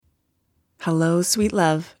Hello, sweet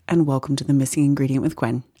love, and welcome to The Missing Ingredient with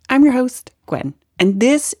Gwen. I'm your host, Gwen, and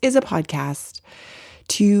this is a podcast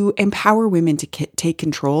to empower women to take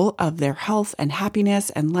control of their health and happiness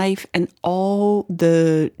and life and all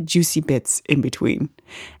the juicy bits in between.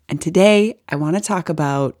 And today, I want to talk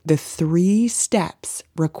about the 3 steps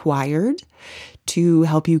required to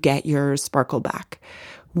help you get your sparkle back,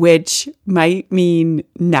 which might mean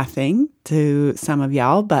nothing to some of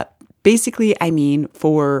y'all, but basically, I mean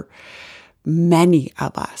for many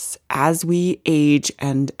of us, as we age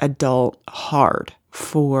and adult hard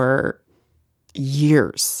for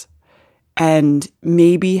years and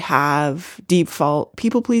maybe have default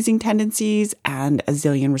people-pleasing tendencies and a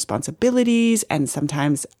zillion responsibilities and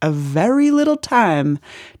sometimes a very little time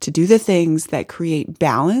to do the things that create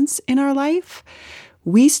balance in our life,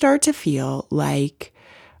 we start to feel like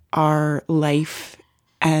our life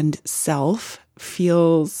and self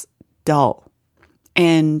feels dull.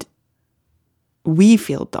 And we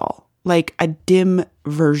feel dull, like a dim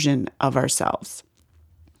version of ourselves.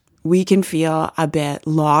 We can feel a bit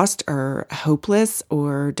lost or hopeless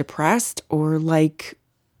or depressed, or like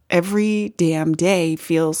every damn day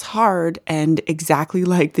feels hard and exactly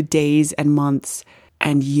like the days and months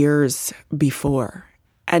and years before.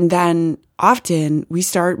 And then often we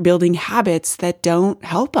start building habits that don't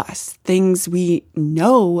help us, things we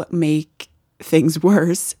know make things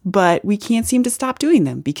worse, but we can't seem to stop doing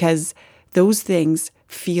them because those things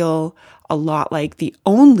feel a lot like the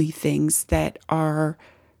only things that are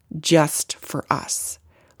just for us.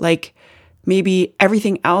 Like maybe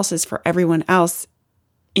everything else is for everyone else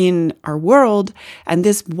in our world, and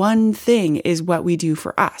this one thing is what we do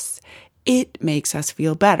for us. It makes us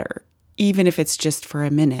feel better, even if it's just for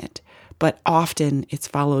a minute, but often it's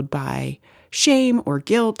followed by shame or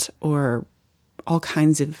guilt or all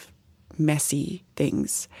kinds of messy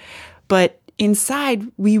things. But inside,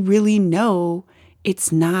 we really know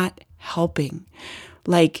it's not helping.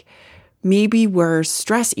 Like maybe we're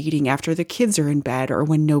stress eating after the kids are in bed or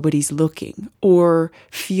when nobody's looking, or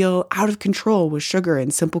feel out of control with sugar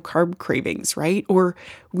and simple carb cravings, right? Or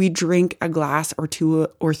we drink a glass or 2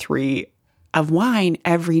 or 3 of wine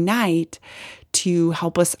every night to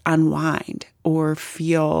help us unwind or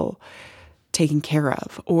feel taken care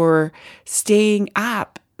of, or staying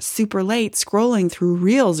up super late scrolling through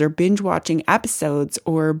reels or binge watching episodes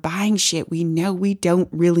or buying shit we know we don't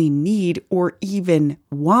really need or even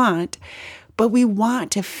want, but we want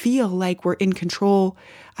to feel like we're in control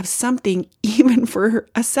of something even for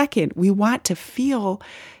a second. We want to feel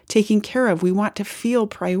taken care of. We want to feel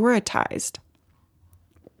prioritized.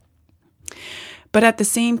 But at the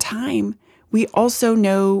same time, we also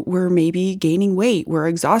know we're maybe gaining weight. We're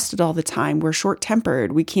exhausted all the time. We're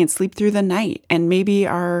short-tempered. We can't sleep through the night. And maybe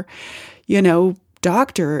our,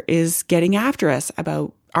 doctor is getting after us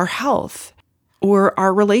about our health, or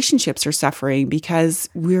our relationships are suffering because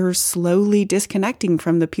we're slowly disconnecting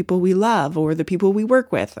from the people we love or the people we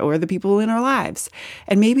work with or the people in our lives.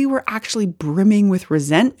 And maybe we're actually brimming with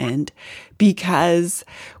resentment because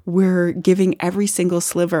we're giving every single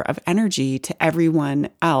sliver of energy to everyone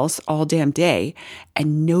else all damn day,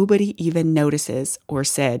 and nobody even notices or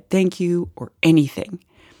said thank you or anything.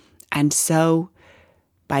 And so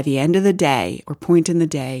by the end of the day or point in the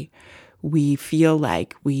day, we feel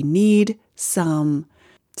like we need some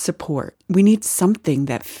support. We need something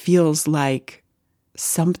that feels like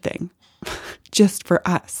something just for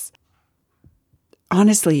us.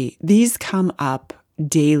 Honestly, these come up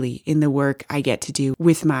daily in the work I get to do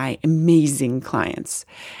with my amazing clients.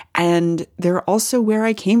 And they're also where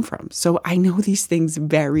I came from. So I know these things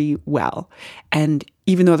very well. And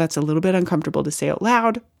even though that's a little bit uncomfortable to say out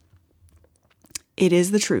loud, it is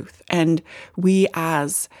the truth. And we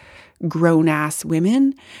as grown-ass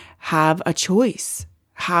women have a choice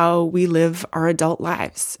how we live our adult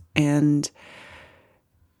lives. And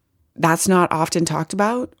that's not often talked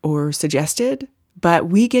about or suggested, but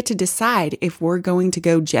we get to decide if we're going to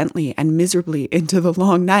go gently and miserably into the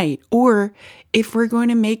long night, or if we're going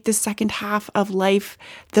to make the second half of life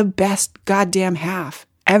the best goddamn half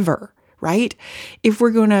ever. Right? If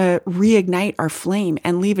we're going to reignite our flame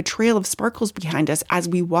and leave a trail of sparkles behind us as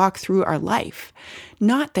we walk through our life.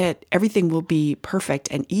 Not that everything will be perfect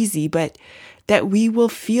and easy, but that we will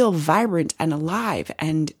feel vibrant and alive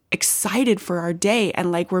and excited for our day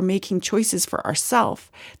and like we're making choices for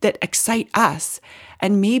ourselves that excite us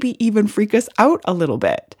and maybe even freak us out a little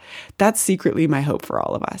bit. That's secretly my hope for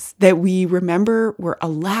all of us, that we remember we're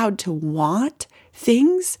allowed to want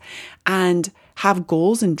things and have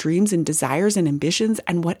goals and dreams and desires and ambitions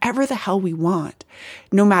and whatever the hell we want,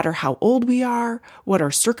 no matter how old we are, what our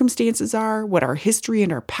circumstances are, what our history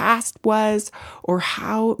and our past was, or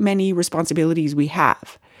how many responsibilities we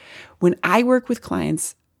have. When I work with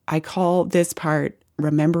clients, I call this part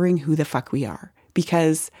remembering who the fuck we are,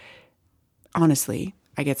 because honestly,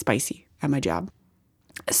 I get spicy at my job.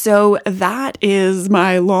 So that is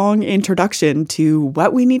my long introduction to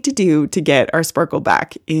what we need to do to get our sparkle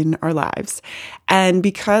back in our lives. And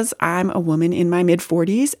because I'm a woman in my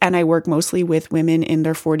mid-40s and I work mostly with women in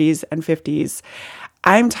their 40s and 50s,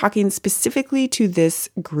 I'm talking specifically to this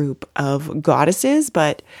group of goddesses,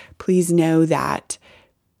 but please know that,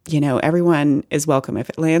 everyone is welcome. If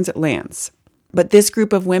it lands, it lands. But this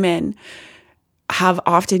group of women have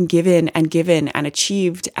often given and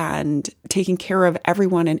achieved and taken care of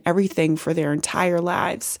everyone and everything for their entire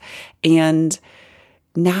lives. And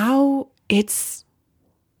now it's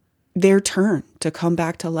their turn to come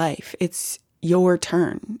back to life. It's your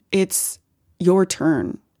turn. It's your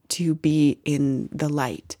turn to be in the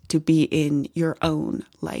light, to be in your own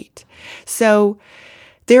light. So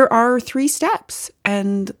there are 3 steps,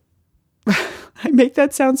 and I make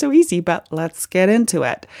that sound so easy, but let's get into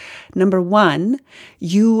it. Number 1,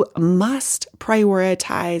 you must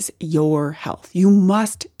prioritize your health. You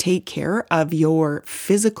must take care of your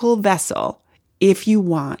physical vessel if you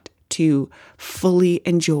want to fully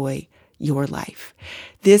enjoy your life.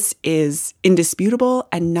 This is indisputable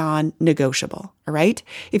and non-negotiable, all right?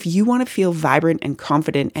 If you want to feel vibrant and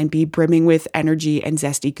confident and be brimming with energy and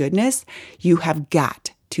zesty goodness, you have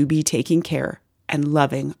got to be taking care and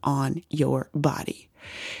loving on your body.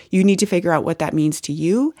 You need to figure out what that means to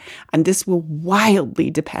you, and this will wildly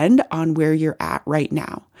depend on where you're at right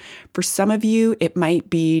now. For some of you, it might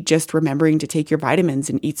be just remembering to take your vitamins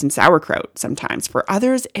and eat some sauerkraut sometimes. For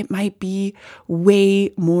others, it might be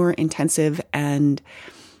way more intensive and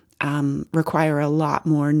require a lot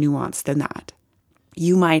more nuance than that.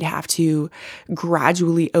 You might have to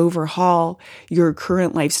gradually overhaul your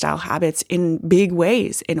current lifestyle habits in big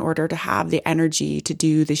ways in order to have the energy to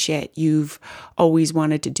do the shit you've always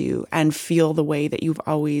wanted to do and feel the way that you've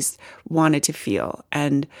always wanted to feel,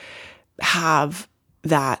 and have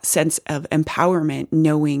that sense of empowerment,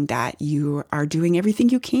 knowing that you are doing everything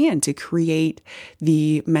you can to create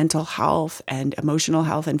the mental health and emotional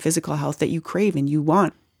health and physical health that you crave and you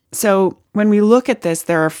want. So when we look at this,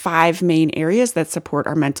 there are 5 main areas that support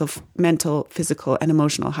our mental, physical, and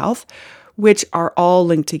emotional health, which are all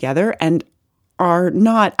linked together and are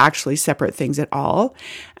not actually separate things at all.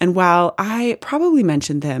 And while I probably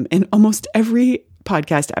mentioned them in almost every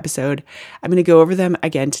podcast episode, I'm going to go over them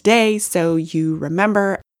again today so you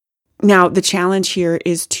remember. Now, the challenge here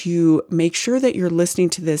is to make sure that you're listening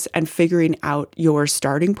to this and figuring out your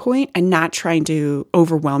starting point and not trying to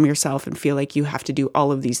overwhelm yourself and feel like you have to do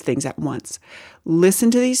all of these things at once. Listen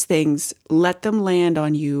to these things, let them land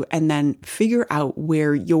on you, and then figure out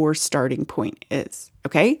where your starting point is.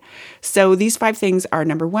 Okay? So these 5 things are: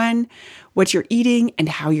 number 1, what you're eating and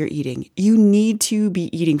how you're eating. You need to be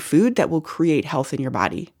eating food that will create health in your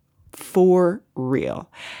body. For real.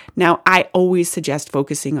 Now, I always suggest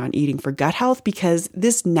focusing on eating for gut health because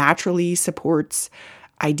this naturally supports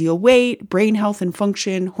ideal weight, brain health and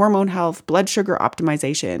function, hormone health, blood sugar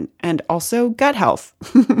optimization, and also gut health.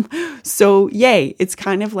 So yay, it's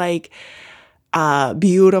kind of like a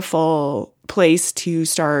beautiful place to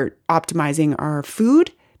start optimizing our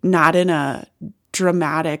food, not in a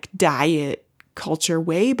dramatic diet culture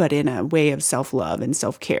way, but in a way of self-love and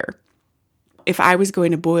self-care. If I was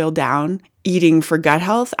going to boil down eating for gut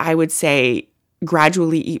health, I would say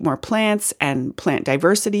gradually eat more plants and plant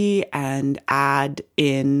diversity and add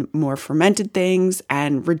in more fermented things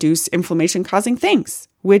and reduce inflammation-causing things,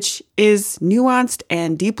 which is nuanced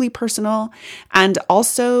and deeply personal and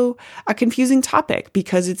also a confusing topic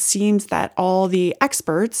because it seems that all the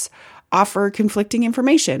experts offer conflicting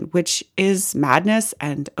information, which is madness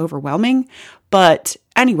and overwhelming. But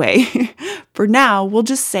anyway, for now, we'll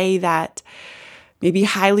just say that maybe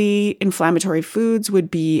highly inflammatory foods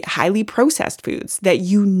would be highly processed foods that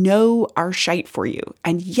you know are shite for you.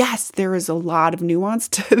 And yes, there is a lot of nuance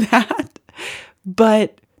to that,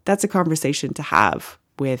 but that's a conversation to have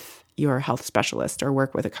with your health specialist or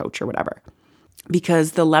work with a coach or whatever.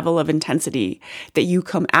 Because the level of intensity that you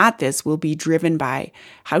come at this will be driven by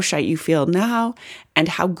how shite you feel now and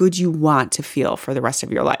how good you want to feel for the rest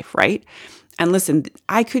of your life, right? And listen,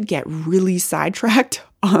 I could get really sidetracked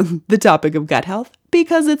on the topic of gut health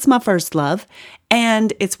because it's my first love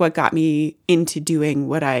and it's what got me into doing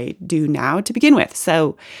what I do now to begin with.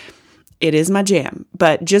 So It is my jam,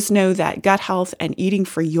 but just know that gut health and eating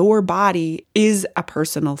for your body is a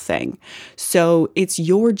personal thing. So it's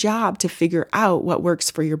your job to figure out what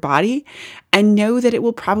works for your body and know that it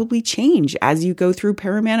will probably change as you go through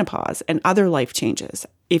perimenopause and other life changes.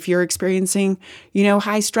 If you're experiencing,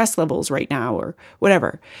 high stress levels right now or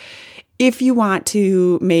whatever. If you want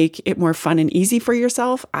to make it more fun and easy for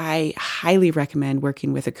yourself, I highly recommend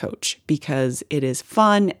working with a coach because it is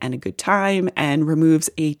fun and a good time and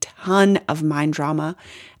removes a ton of mind drama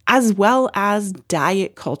as well as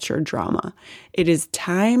diet culture drama. It is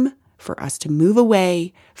time for us to move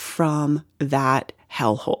away from that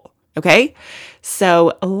hellhole. Okay?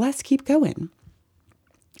 So let's keep going.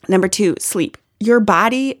 Number 2, sleep. Your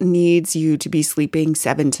body needs you to be sleeping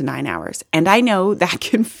 7 to 9 hours. And I know that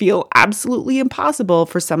can feel absolutely impossible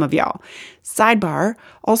for some of y'all. Sidebar,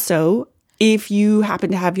 also, if you happen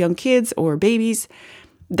to have young kids or babies,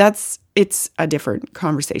 it's a different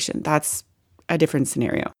conversation. That's a different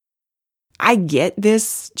scenario. I get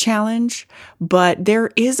this challenge, but there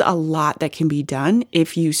is a lot that can be done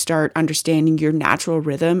if you start understanding your natural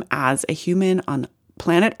rhythm as a human on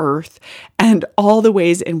planet Earth and all the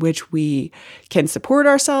ways in which we can support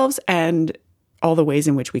ourselves and all the ways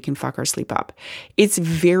in which we can fuck our sleep up. It's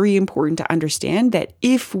very important to understand that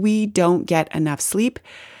if we don't get enough sleep,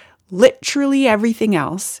 literally everything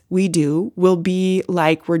else we do will be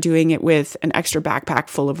like we're doing it with an extra backpack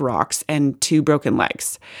full of rocks and 2 broken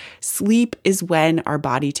legs. Sleep is when our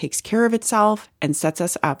body takes care of itself and sets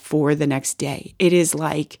us up for the next day. It is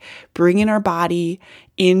like bringing our body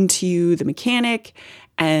into the mechanic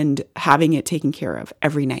and having it taken care of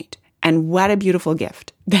every night. And what a beautiful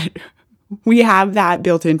gift that we have that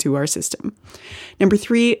built into our system. Number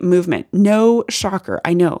 3, movement. No shocker,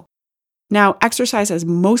 I know. Now, exercise has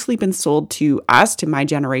mostly been sold to us, to my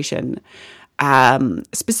generation,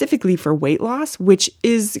 specifically for weight loss, which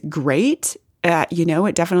is great.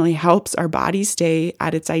 It definitely helps our body stay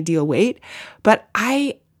at its ideal weight. But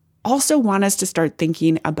I also want us to start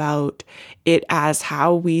thinking about it as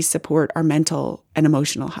how we support our mental and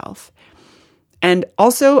emotional health. And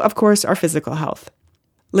also, of course, our physical health.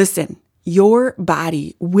 Listen, your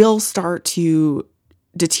body will start to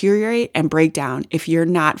deteriorate and break down if you're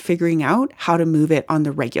not figuring out how to move it on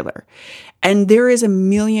the regular. And there is a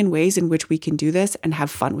million ways in which we can do this and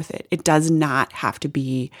have fun with it. It does not have to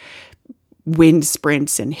be wind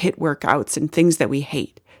sprints and HIIT workouts and things that we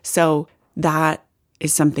hate. So that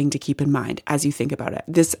is something to keep in mind as you think about it.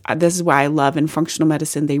 This is why I love in functional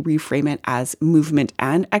medicine, they reframe it as movement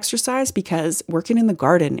and exercise, because working in the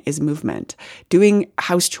garden is movement. Doing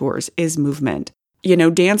house chores is movement.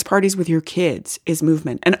 Dance parties with your kids is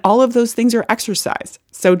movement. And all of those things are exercise.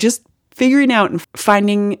 So just figuring out and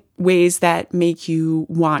finding ways that make you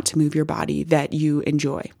want to move your body that you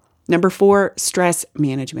enjoy. Number 4, stress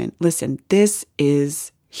management. Listen, this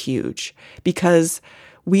is huge because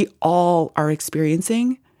we all are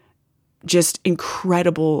experiencing just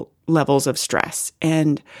incredible levels of stress.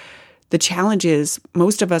 And the challenge is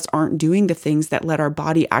most of us aren't doing the things that let our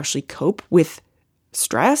body actually cope with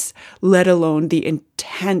stress, let alone the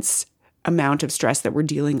intense amount of stress that we're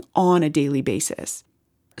dealing on a daily basis.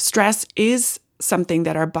 Stress is something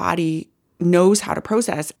that our body knows how to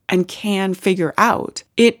process and can figure out.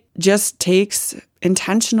 It just takes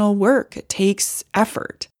intentional work. It takes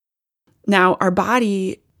effort. Now, our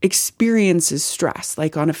body experiences stress,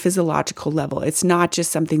 like on a physiological level. It's not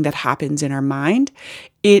just something that happens in our mind.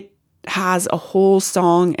 It has a whole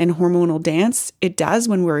song and hormonal dance it does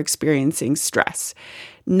when we're experiencing stress,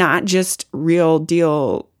 not just real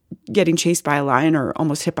deal getting chased by a lion or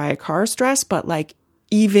almost hit by a car stress, but like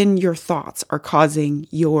even your thoughts are causing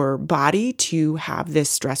your body to have this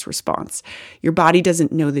stress response. Your body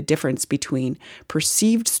doesn't know the difference between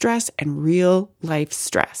perceived stress and real life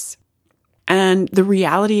stress. And the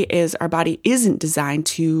reality is our body isn't designed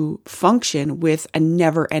to function with a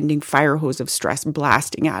never-ending fire hose of stress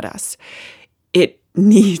blasting at us. It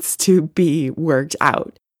needs to be worked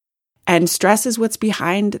out. And stress is what's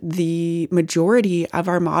behind the majority of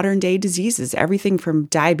our modern day diseases, everything from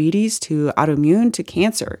diabetes to autoimmune to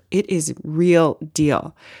cancer. It is real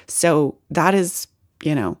deal. So that is,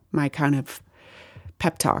 my kind of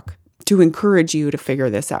pep talk to encourage you to figure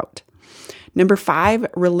this out. Number 5,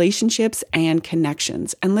 relationships and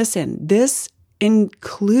connections. And listen, this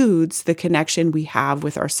includes the connection we have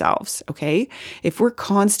with ourselves, okay? If we're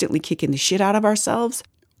constantly kicking the shit out of ourselves,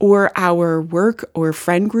 or our work or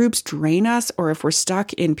friend groups drain us, or if we're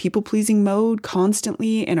stuck in people-pleasing mode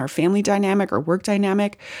constantly in our family dynamic or work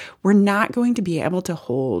dynamic, we're not going to be able to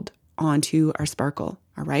hold onto our sparkle,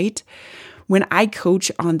 all right? When I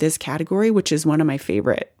coach on this category, which is one of my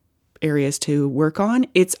favorite areas to work on.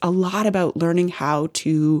 It's a lot about learning how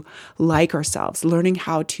to like ourselves, learning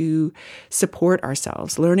how to support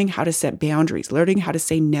ourselves, learning how to set boundaries, learning how to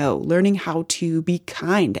say no, learning how to be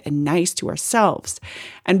kind and nice to ourselves,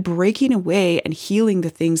 and breaking away and healing the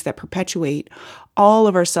things that perpetuate all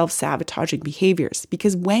of our self-sabotaging behaviors.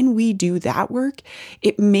 Because when we do that work,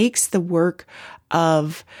 it makes the work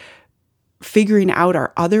of figuring out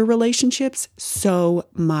our other relationships so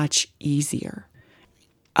much easier.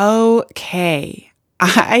 Okay,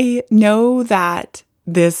 I know that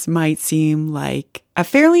this might seem like a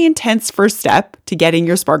fairly intense first step to getting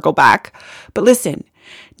your sparkle back, but listen,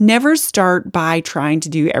 never start by trying to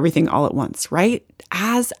do everything all at once, right?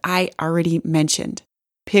 As I already mentioned,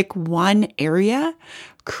 pick one area,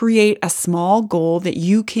 create a small goal that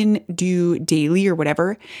you can do daily or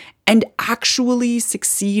whatever, and actually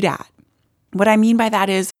succeed at. What I mean by that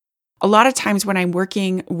is, a lot of times when I'm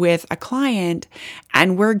working with a client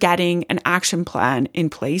and we're getting an action plan in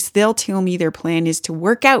place, they'll tell me their plan is to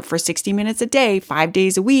work out for 60 minutes a day, 5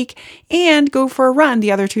 days a week, and go for a run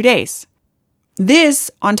the other 2 days. This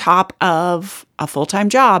on top of a full-time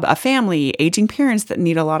job, a family, aging parents that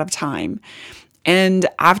need a lot of time. And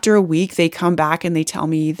after a week, they come back and they tell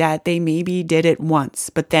me that they maybe did it once,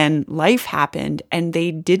 but then life happened and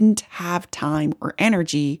they didn't have time or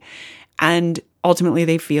energy, and ultimately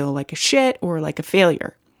they feel like a shit or like a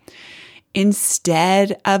failure.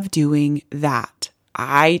 Instead of doing that,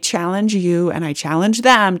 I challenge you and I challenge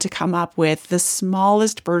them to come up with the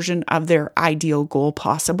smallest version of their ideal goal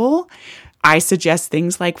possible. I suggest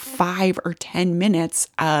things like 5 or 10 minutes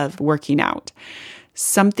of working out.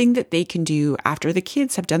 Something that they can do after the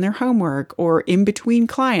kids have done their homework or in between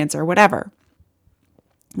clients or whatever.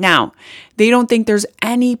 Now, they don't think there's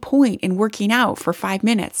any point in working out for 5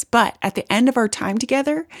 minutes, but at the end of our time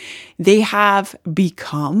together, they have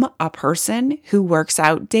become a person who works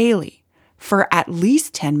out daily for at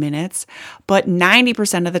least 10 minutes, but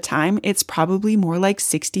 90% of the time, it's probably more like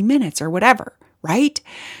 60 minutes or whatever, right?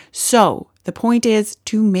 So the point is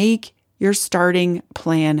to make your starting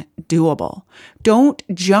plan doable. Don't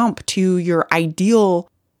jump to your ideal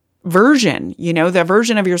version, the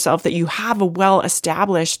version of yourself that you have a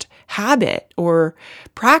well-established habit or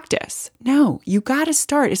practice. No, you got to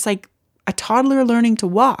start. It's like a toddler learning to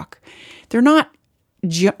walk. They're not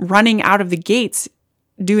running out of the gates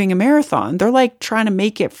doing a marathon. They're like trying to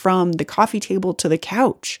make it from the coffee table to the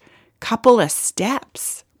couch. Couple of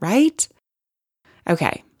steps, right?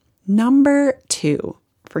 Okay, number 2.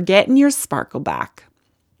 For getting your sparkle back.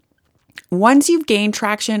 Once you've gained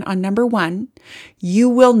traction on number 1, you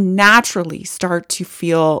will naturally start to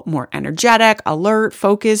feel more energetic, alert,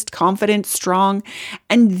 focused, confident, strong,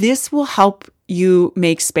 and this will help you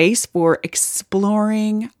make space for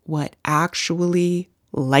exploring what actually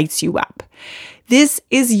lights you up. This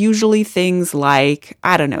is usually things like,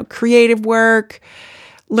 creative work,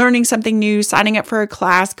 learning something new, signing up for a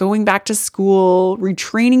class, going back to school,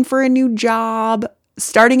 retraining for a new job,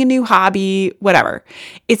 starting a new hobby, whatever.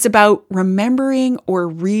 It's about remembering or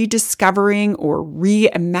rediscovering or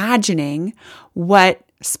reimagining what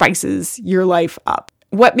spices your life up.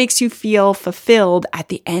 What makes you feel fulfilled at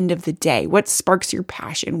the end of the day? What sparks your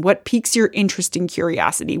passion? What piques your interest and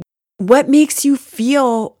curiosity? What makes you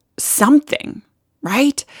feel something,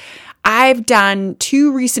 right? I've done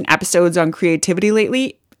 2 recent episodes on creativity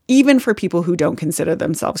lately, even for people who don't consider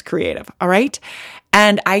themselves creative, all right?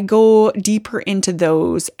 And I go deeper into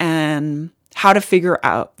those and how to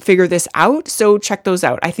figure this out. So check those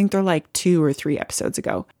out. I think they're like 2 or 3 episodes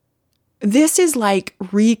ago. This is like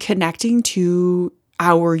reconnecting to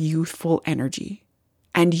our youthful energy,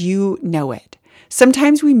 and you know it.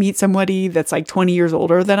 Sometimes we meet somebody that's like 20 years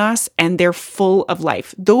older than us and they're full of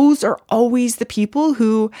life. Those are always the people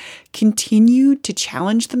who continue to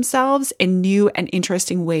challenge themselves in new and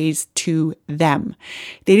interesting ways to them.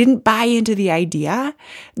 They didn't buy into the idea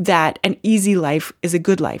that an easy life is a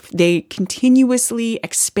good life. They continuously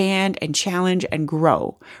expand and challenge and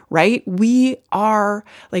grow, right? We are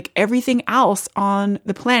like everything else on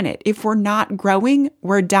the planet. If we're not growing,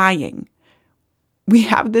 we're dying. We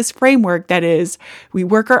have this framework that is, we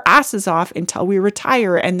work our asses off until we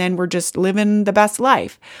retire and then we're just living the best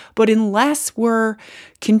life. But unless we're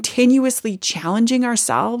continuously challenging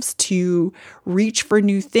ourselves to reach for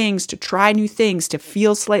new things, to try new things, to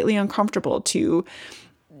feel slightly uncomfortable, to,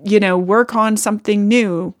 work on something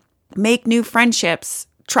new, make new friendships,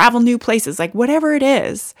 travel new places, like whatever it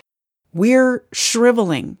is, we're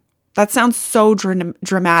shriveling. That sounds so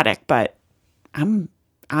dramatic, but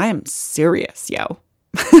I am serious, yo.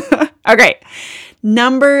 Okay.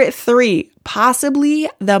 Number 3, possibly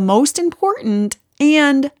the most important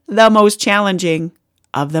and the most challenging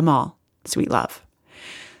of them all, sweet love.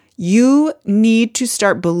 You need to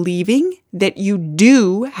start believing that you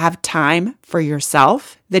do have time for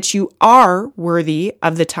yourself, that you are worthy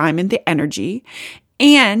of the time and the energy,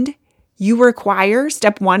 and you require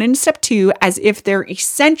step 1 and step 2 as if they're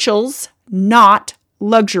essentials, not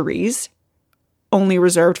luxuries, only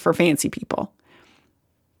reserved for fancy people.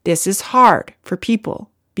 This is hard for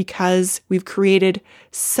people because we've created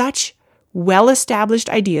such well-established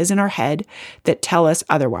ideas in our head that tell us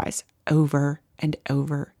otherwise over and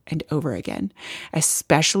over and over again,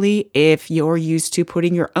 especially if you're used to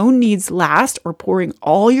putting your own needs last or pouring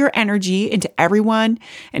all your energy into everyone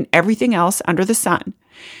and everything else under the sun.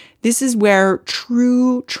 This is where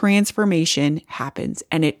true transformation happens,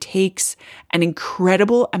 and it takes an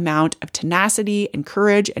incredible amount of tenacity and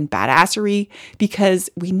courage and badassery because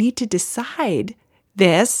we need to decide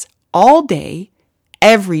this all day,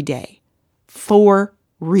 every day, for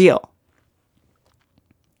real.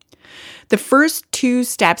 The first 2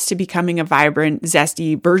 steps to becoming a vibrant,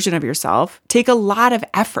 zesty version of yourself take a lot of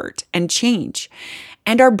effort and change,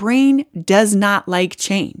 and our brain does not like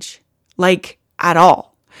change, like at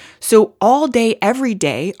all. So all day, every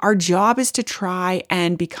day, our job is to try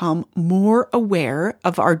and become more aware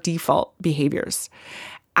of our default behaviors.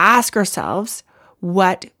 Ask ourselves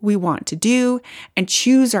what we want to do and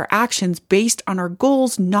choose our actions based on our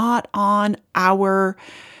goals, not on our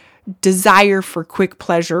desire for quick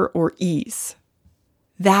pleasure or ease.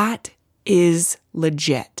 That is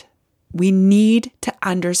legit. We need to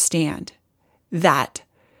understand that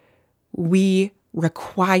we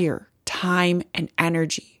require time and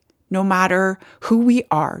energy, no matter who we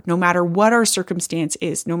are, no matter what our circumstance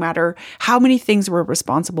is, no matter how many things we're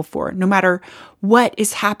responsible for, no matter what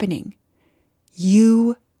is happening.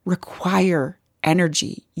 You require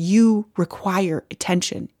energy. You require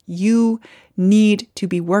attention. You need to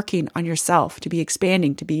be working on yourself, to be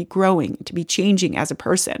expanding, to be growing, to be changing as a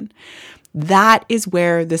person. That is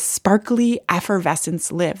where the sparkly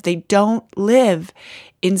effervescence live. They don't live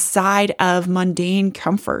inside of mundane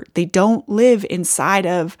comfort. They don't live inside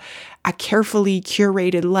of a carefully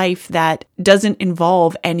curated life that doesn't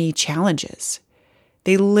involve any challenges.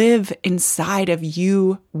 They live inside of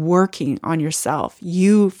you working on yourself,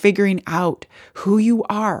 you figuring out who you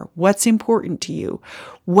are, what's important to you,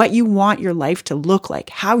 what you want your life to look like,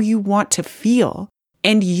 how you want to feel,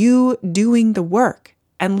 and you doing the work.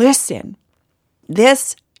 And listen,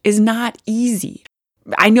 this is not easy.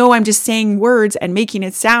 I know I'm just saying words and making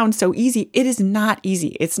it sound so easy. It is not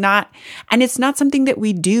easy. It's not something that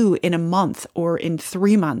we do in a month or in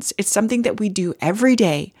 3 months. It's something that we do every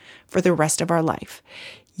day for the rest of our life.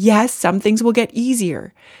 Yes, some things will get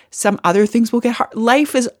easier. Some other things will get hard.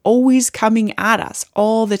 Life is always coming at us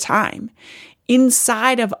all the time.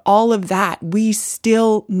 Inside of all of that, we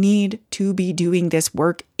still need to be doing this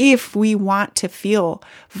work if we want to feel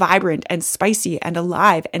vibrant and spicy and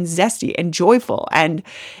alive and zesty and joyful and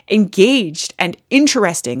engaged and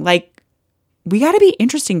interesting. Like, we got to be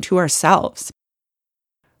interesting to ourselves.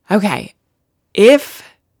 Okay, if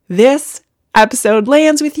this episode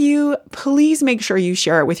lands with you, please make sure you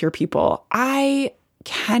share it with your people. I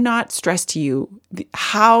cannot stress to you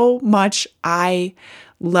how much I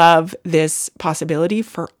love this possibility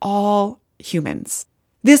for all humans.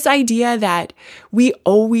 This idea that we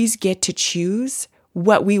always get to choose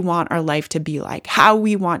what we want our life to be like, how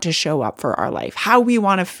we want to show up for our life, how we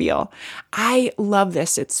want to feel. I love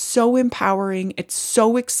this. It's so empowering. It's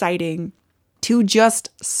so exciting to just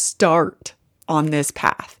start on this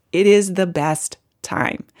path. It is the best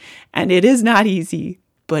time, and it is not easy,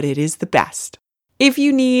 but it is the best. If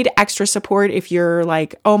you need extra support, if you're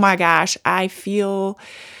like, oh my gosh, I feel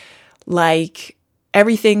like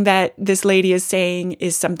everything that this lady is saying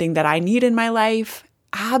is something that I need in my life,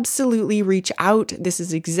 absolutely reach out. This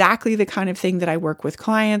is exactly the kind of thing that I work with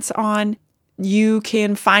clients on. You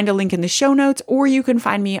can find a link in the show notes, or you can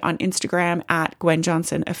find me on Instagram at Gwen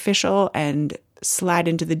Johnson Official and slide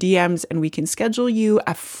into the DMs, and we can schedule you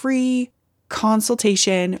a free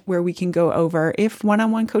consultation where we can go over if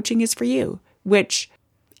one-on-one coaching is for you, which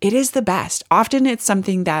it is the best. Often it's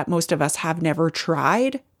something that most of us have never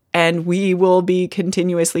tried, and we will be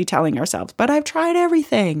continuously telling ourselves, but I've tried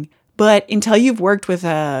everything. But until you've worked with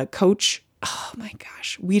a coach, oh my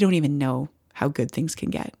gosh, we don't even know how good things can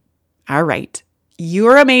get. All right.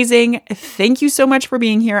 You're amazing. Thank you so much for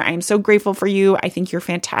being here. I am so grateful for you. I think you're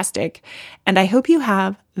fantastic. And I hope you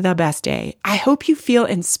have the best day. I hope you feel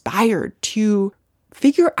inspired to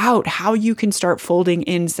figure out how you can start folding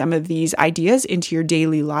in some of these ideas into your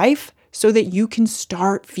daily life so that you can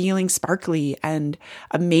start feeling sparkly and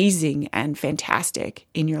amazing and fantastic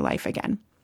in your life again.